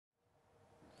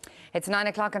It's 9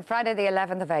 o'clock on Friday, the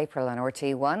 11th of April on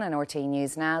RT1 and RT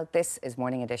News Now. This is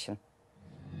Morning Edition.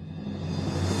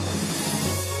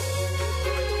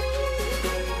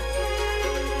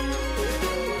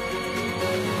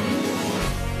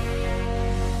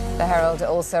 The Herald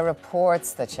also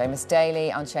reports that Seamus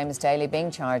Daly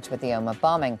being charged with the Omagh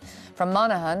bombing. From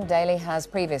Monaghan, Daly has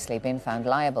previously been found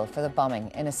liable for the bombing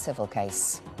in a civil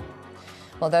case.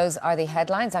 Well, those are the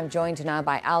headlines. I'm joined now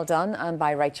by Al Dunne and by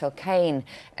Rachel Kane.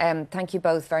 Thank you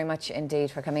both very much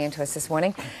indeed for coming into us this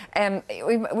morning.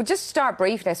 We'll just start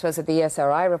briefly, I suppose, at the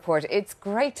ESRI report. It's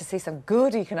great to see some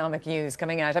good economic news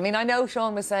coming out. I mean, I know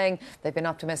Sean was saying they've been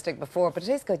optimistic before, but it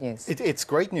is good news. It's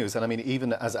great news. And I mean,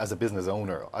 even as a business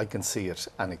owner, I can see it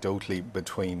anecdotally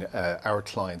between our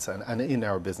clients and in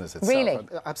our business itself. Really?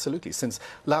 Absolutely. Since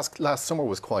last summer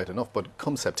was quiet enough, but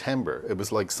come September, it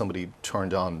was like somebody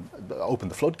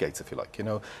opened the floodgates, if you like, you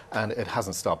know, and it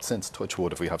hasn't stopped since. Touch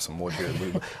wood, if we have some wood here.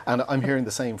 And I'm hearing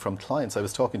the same from clients. I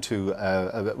was talking to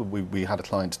we had a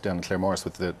client down in Claremorris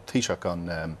with the Taoiseach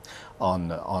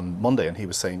on Monday, and he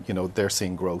was saying, you know, they're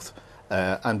seeing growth.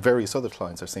 And various other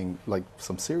clients are seeing like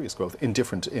some serious growth in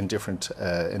different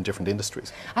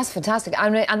industries. That's fantastic. I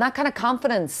mean, and that kind of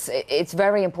confidence, it's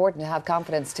very important to have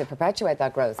confidence to perpetuate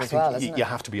that growth as well, isn't it? You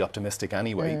have to be optimistic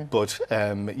anyway, but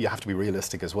you have to be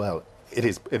realistic as well. It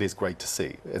is great to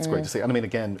see. It's great to see. And I mean,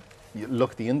 again, you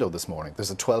look at the Indo this morning. There's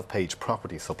a 12-page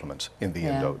property supplement in the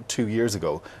Indo. 2 years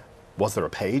ago, was there a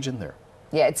page in there?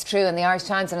 Yeah, it's true. And the Irish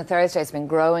Times on a Thursday has been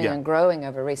growing and growing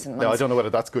over recent months. Now, I don't know whether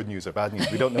that's good news or bad news.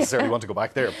 We don't necessarily want to go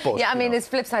back there. But yeah, I mean, it's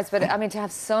flip sides. But I mean, to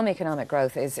have some economic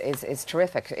growth is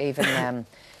terrific. Even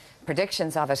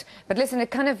predictions of it. But listen,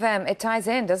 it kind of it ties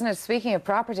in, doesn't it? Speaking of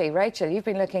property, Rachel, you've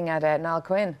been looking at Niall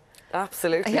Quinn.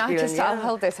 Absolutely. Yeah, I'll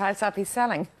hold this. How's that he's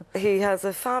selling? He has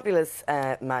a fabulous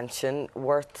mansion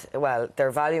worth, well,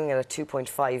 they're valuing it at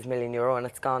 €2.5 million and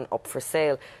it's gone up for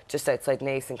sale just outside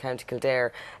Naas in County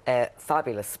Kildare.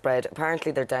 Fabulous spread.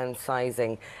 Apparently they're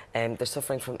downsizing. They're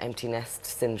suffering from empty nest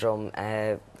syndrome,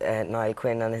 Niall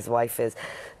Quinn and his wife is.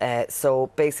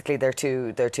 So basically their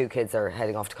two kids are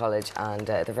heading off to college and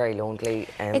they're very lonely.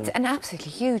 It's an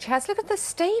absolutely huge house. Look at the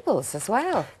stables as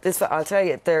well. I'll tell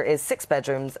you, there is 6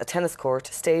 bedrooms, a tennis court,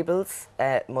 stables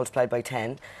multiplied by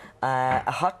 10,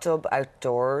 a hot tub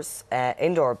outdoors,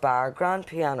 indoor bar, grand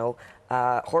piano,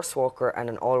 horse walker and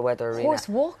an all-weather arena. Horse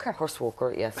walker? Horse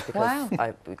walker, yes, because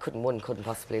one couldn't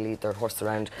possibly leave their horse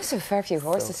around. There's a fair few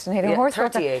horses to need a horse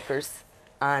 30 acres.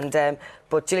 And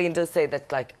but Gillian does say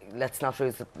that, like, let's not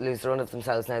lose the run of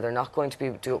themselves now. They're not going to be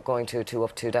going to 2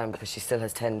 up, 2 down because she still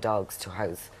has 10 dogs to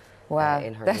house. Wow,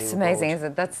 in her that's amazing,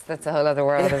 isn't it? That's a whole other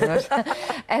world, isn't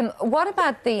it? What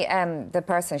about the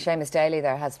person, Seamus Daly,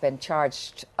 there has been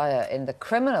charged in the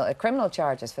criminal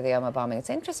charges for the Omagh bombing. It's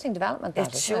an interesting development,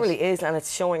 that, it surely is, and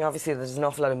it's showing, obviously, there's an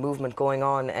awful lot of movement going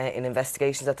on in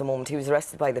investigations at the moment. He was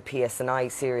arrested by the PSNI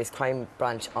Serious Crime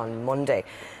Branch on Monday.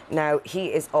 Now, he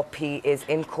is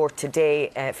in court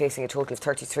today, facing a total of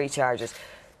 33 charges.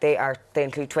 They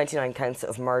include 29 counts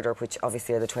of murder, which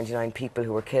obviously are the 29 people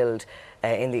who were killed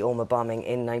in the Omagh bombing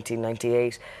in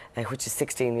 1998, which is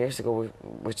 16 years ago,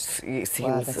 which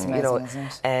seems, that's amazing,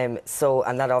 isn't it?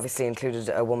 And that obviously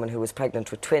included a woman who was pregnant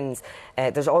with twins.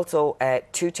 There's also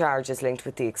 2 charges linked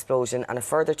with the explosion and a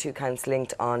further 2 counts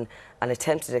linked on an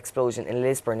attempted explosion in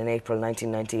Lisburn in April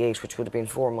 1998, which would have been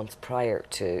 4 months prior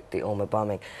to the Omagh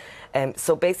bombing.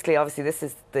 So basically, obviously,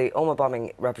 the Omagh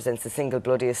bombing represents the single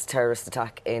bloodiest terrorist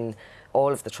attack in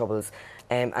all of the Troubles,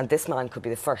 and this man could be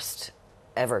the first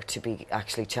ever to be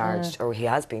actually charged, or he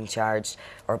has been charged,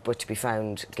 but to be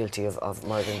found guilty of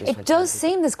murdering these 20 It does people.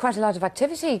 seem there's quite a lot of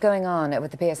activity going on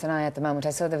with the PSNI at the moment.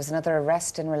 I saw there was another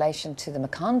arrest in relation to the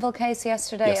McConville case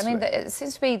yesterday. Yes, I mean, it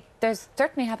seems to be, there's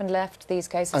certainly haven't left these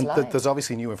cases alive. There's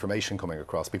obviously new information coming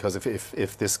across, because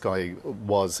if this guy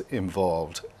was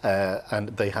involved and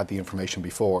they had the information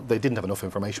before, they didn't have enough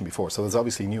information before, so there's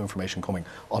obviously new information coming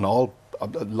on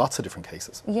lots of different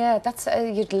cases. Yeah, that's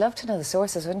you'd love to know the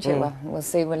sources, wouldn't you? Well, we'll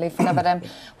see. We'll leave for now. But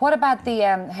what about the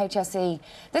HSE?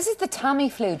 This is the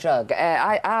Tamiflu drug.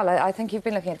 Al, I think you've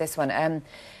been looking at this one.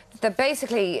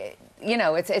 Basically, you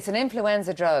know, it's an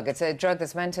influenza drug. It's a drug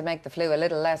that's meant to make the flu a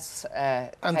little less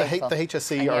and painful. the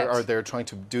HSE are there trying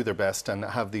to do their best and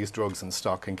have these drugs in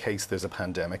stock in case there's a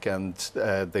pandemic, and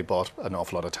they bought an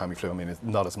awful lot of Tamiflu. I mean, it's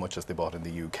not as much as they bought in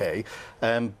the UK,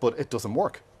 but it doesn't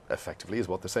work effectively, is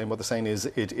what they're saying. What they're saying is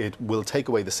it will take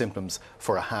away the symptoms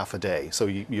for a half a day. So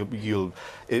you'll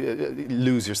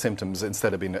lose your symptoms.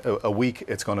 Instead of being a week,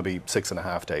 it's going to be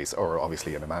 6.5 days, or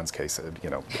obviously in a man's case, 20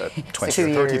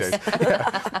 or 30 days.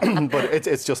 But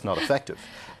it's just not effective.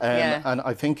 And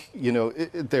I think,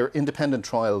 their independent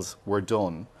trials were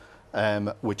done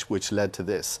which led to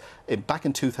this. Back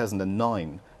in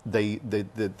 2009, the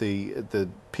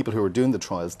people who were doing the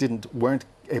trials weren't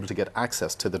able to get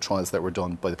access to the trials that were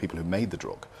done by the people who made the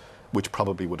drug, which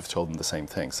probably would have told them the same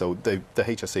thing. So the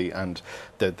HSE and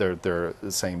their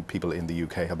same people in the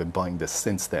UK have been buying this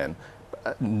since then,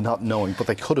 not knowing, but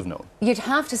they could have known. You'd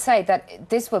have to say that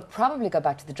this will probably go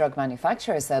back to the drug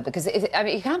manufacturers, though, because I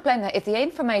mean, you can't blame that. If the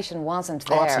information wasn't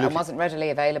there and wasn't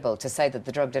readily available to say that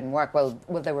the drug didn't work, well,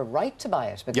 they were right to buy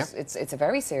it, because it's a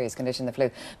very serious condition, the flu.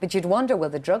 But you'd wonder, will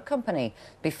the drug company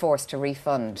be forced to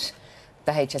refund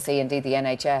the HSE, indeed the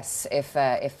NHS, if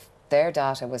their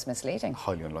data was misleading?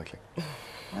 Highly unlikely.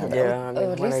 Yeah, I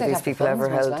mean, when are these people ever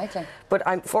held? But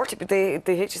the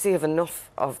HSE have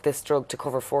enough of this drug to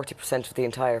cover 40% of the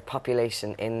entire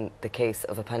population in the case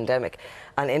of a pandemic.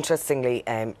 And interestingly,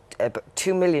 about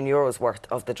 €2 million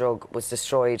worth of the drug was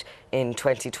destroyed in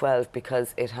 2012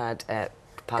 because it had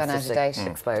past its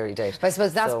expiry date. But I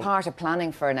suppose that's part of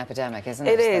planning for an epidemic, isn't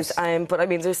it? It is, but I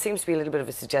mean, there seems to be a little bit of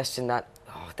a suggestion that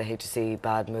the HSE,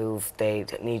 bad move, they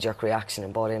knee-jerk reaction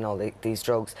and bought in all these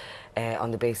drugs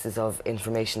on the basis of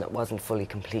information that wasn't fully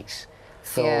complete.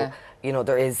 So, you know,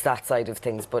 there is that side of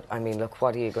things, but I mean, look,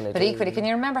 what are you going to do? But equally, can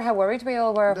you remember how worried we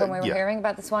all were when we were hearing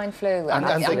about the swine flu and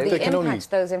the impact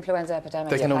those influenza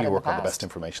epidemics They can only work on the best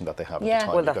information that they have at the time.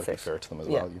 Well, You've got that's to be fair to them as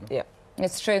well, you know? Yeah.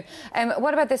 It's true.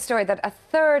 What about this story that a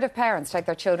third of parents take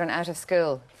their children out of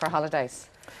school for holidays?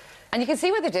 And you can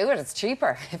see where they do it. It's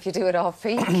cheaper if you do it off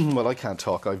peak. Well, I can't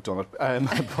talk. I've done it,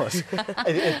 but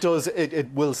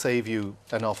it will save you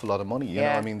an awful lot of money. You know,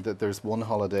 I mean, there's one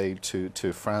holiday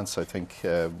to France. I think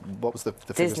what was the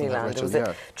figures on that, Rachel?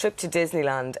 A trip to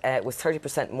Disneyland was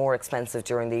 30% more expensive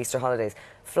during the Easter holidays.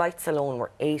 Flights alone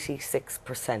were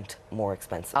 86% more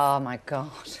expensive. Oh my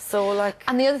God! So like,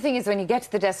 and the other thing is, when you get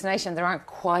to the destination, there aren't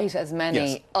quite as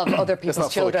many of other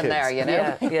people's children there. You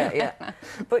know? Yeah.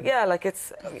 But yeah, like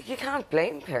you can't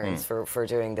blame parents for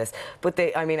doing this. But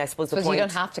I mean, I suppose the point. You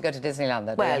don't have to go to Disneyland,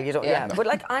 though. Well, you don't. Yeah, but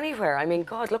like anywhere. I mean,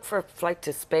 God, look for a flight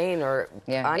to Spain or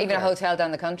anywhere. Even a hotel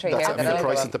down the country.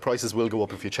 The prices will go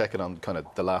up if you check it on kind of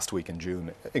the last week in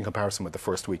June in comparison with the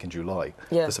first week in July.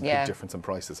 There's a big difference in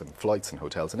prices and flights and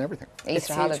hotels and everything.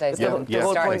 Easter holidays. The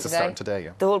whole point starting today.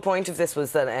 The whole point of this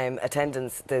was that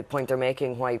attendance. The point they're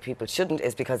making why people shouldn't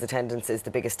is because attendance is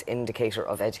the biggest indicator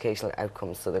of educational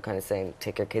outcomes. So they're kind of saying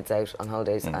take your kids out on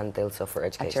holidays and they'll suffer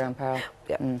education. At your own peril.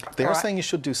 Yeah. They are saying you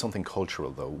should do something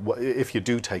cultural though. If you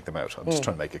do take them out, I'm just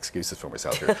trying to make excuses for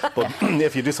myself here. But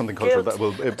if you do something cultural, that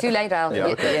will. Too late, Al.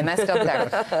 You messed up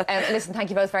there. Listen,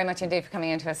 thank you both very much indeed for coming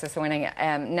into us this morning.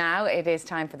 Now it is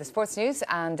time for the sports news,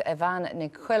 and Ivan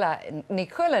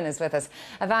Nikulin is with us.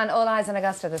 Ivan, all eyes on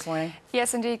Augusta this morning.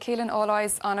 Yes, indeed, Keelin, all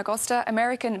eyes on Augusta.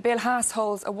 American Bill Haas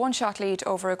holds a one-shot lead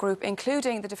over a group,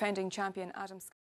 including the defending champion Adam Scott.